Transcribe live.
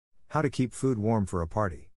How to keep food warm for a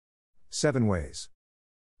party. 7 ways.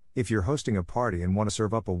 If you're hosting a party and want to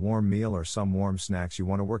serve up a warm meal or some warm snacks, you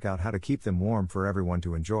want to work out how to keep them warm for everyone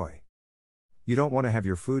to enjoy. You don't want to have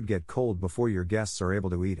your food get cold before your guests are able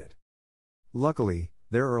to eat it. Luckily,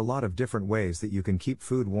 there are a lot of different ways that you can keep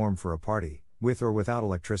food warm for a party, with or without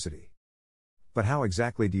electricity. But how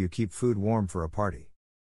exactly do you keep food warm for a party?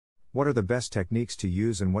 What are the best techniques to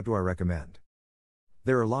use and what do I recommend?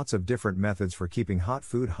 There are lots of different methods for keeping hot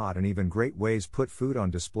food hot and even great ways put food on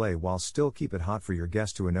display while still keep it hot for your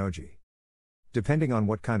guests to enjoy. Depending on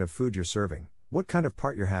what kind of food you're serving, what kind of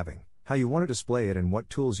part you're having, how you want to display it and what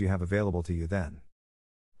tools you have available to you then.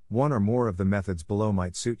 One or more of the methods below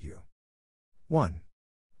might suit you. 1.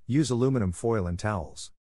 Use aluminum foil and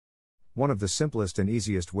towels. One of the simplest and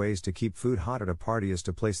easiest ways to keep food hot at a party is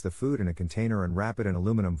to place the food in a container and wrap it in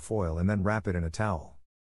aluminum foil and then wrap it in a towel.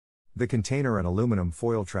 The container and aluminum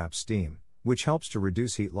foil traps steam, which helps to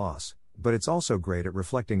reduce heat loss, but it's also great at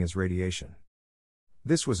reflecting as radiation.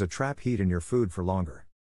 This was a trap heat in your food for longer.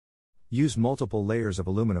 Use multiple layers of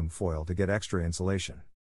aluminum foil to get extra insulation.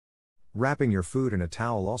 Wrapping your food in a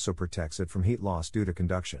towel also protects it from heat loss due to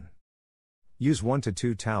conduction. Use 1 to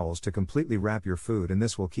 2 towels to completely wrap your food, and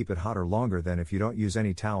this will keep it hotter longer than if you don't use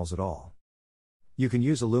any towels at all. You can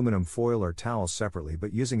use aluminum foil or towels separately,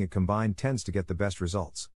 but using it combined tends to get the best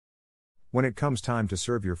results. When it comes time to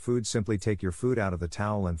serve your food, simply take your food out of the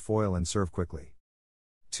towel and foil and serve quickly.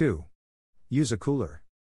 2. Use a cooler.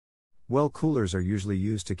 Well, coolers are usually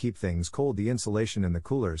used to keep things cold. The insulation in the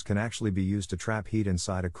coolers can actually be used to trap heat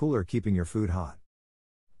inside a cooler, keeping your food hot.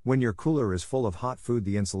 When your cooler is full of hot food,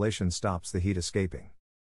 the insulation stops the heat escaping.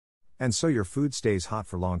 And so your food stays hot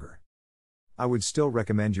for longer. I would still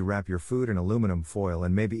recommend you wrap your food in aluminum foil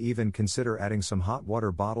and maybe even consider adding some hot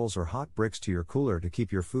water bottles or hot bricks to your cooler to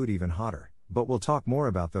keep your food even hotter, but we'll talk more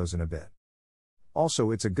about those in a bit.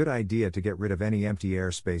 Also, it's a good idea to get rid of any empty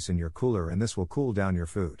air space in your cooler, and this will cool down your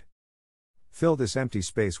food. Fill this empty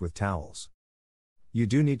space with towels. You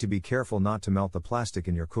do need to be careful not to melt the plastic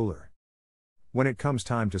in your cooler. When it comes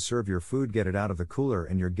time to serve your food, get it out of the cooler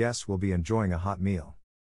and your guests will be enjoying a hot meal.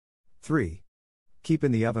 3. Keep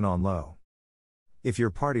in the oven on low. If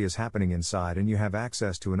your party is happening inside and you have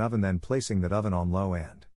access to an oven, then placing that oven on low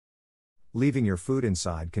and leaving your food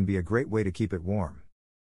inside can be a great way to keep it warm.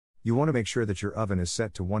 You want to make sure that your oven is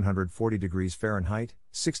set to 140 degrees Fahrenheit,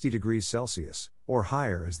 60 degrees Celsius, or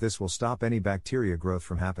higher, as this will stop any bacteria growth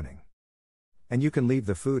from happening. And you can leave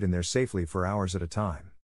the food in there safely for hours at a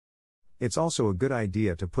time. It's also a good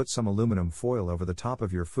idea to put some aluminum foil over the top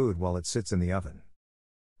of your food while it sits in the oven.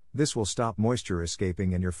 This will stop moisture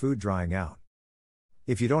escaping and your food drying out.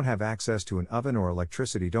 If you don't have access to an oven or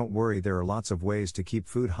electricity, don't worry, there are lots of ways to keep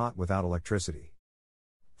food hot without electricity.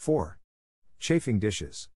 4. Chafing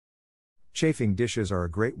dishes. Chafing dishes are a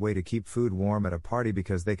great way to keep food warm at a party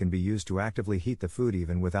because they can be used to actively heat the food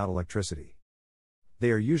even without electricity. They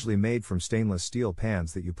are usually made from stainless steel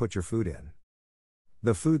pans that you put your food in.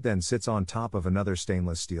 The food then sits on top of another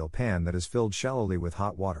stainless steel pan that is filled shallowly with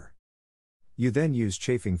hot water. You then use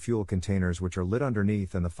chafing fuel containers which are lit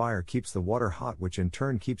underneath, and the fire keeps the water hot, which in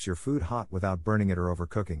turn keeps your food hot without burning it or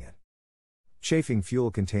overcooking it. Chafing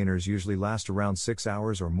fuel containers usually last around 6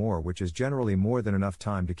 hours or more, which is generally more than enough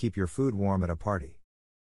time to keep your food warm at a party.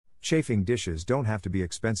 Chafing dishes don't have to be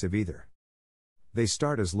expensive either. They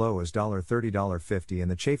start as low as $30, $50,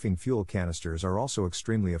 and the chafing fuel canisters are also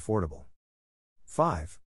extremely affordable.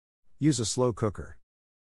 5. Use a slow cooker.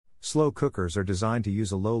 Slow cookers are designed to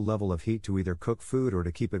use a low level of heat to either cook food or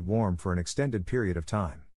to keep it warm for an extended period of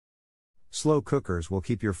time. Slow cookers will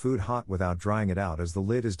keep your food hot without drying it out, as the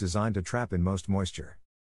lid is designed to trap in most moisture.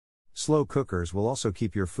 Slow cookers will also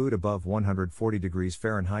keep your food above 140 degrees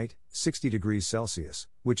Fahrenheit, 60 degrees Celsius,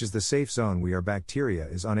 which is the safe zone where bacteria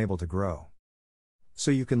is unable to grow.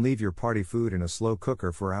 So you can leave your party food in a slow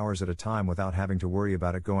cooker for hours at a time without having to worry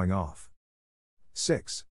about it going off.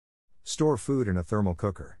 6. Store food in a thermal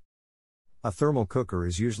cooker. A thermal cooker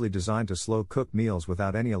is usually designed to slow cook meals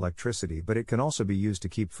without any electricity, but it can also be used to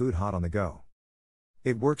keep food hot on the go.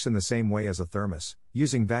 It works in the same way as a thermos,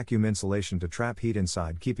 using vacuum insulation to trap heat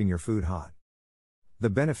inside, keeping your food hot. The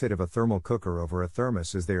benefit of a thermal cooker over a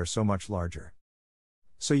thermos is they are so much larger.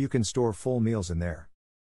 So you can store full meals in there.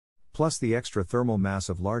 Plus, the extra thermal mass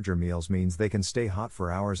of larger meals means they can stay hot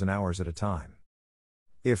for hours and hours at a time.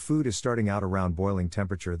 If food is starting out around boiling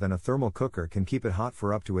temperature, then a thermal cooker can keep it hot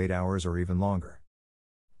for up to 8 hours or even longer.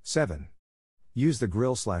 7. Use the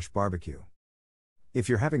grill/barbecue. If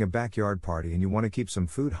you're having a backyard party and you want to keep some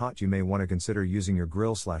food hot, you may want to consider using your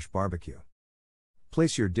grill/barbecue.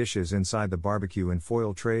 Place your dishes inside the barbecue in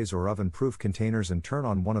foil trays or oven-proof containers and turn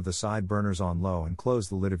on one of the side burners on low and close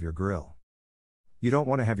the lid of your grill. You don't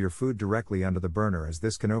want to have your food directly under the burner as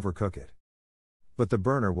this can overcook it. But the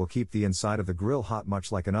burner will keep the inside of the grill hot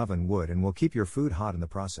much like an oven would and will keep your food hot in the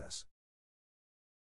process.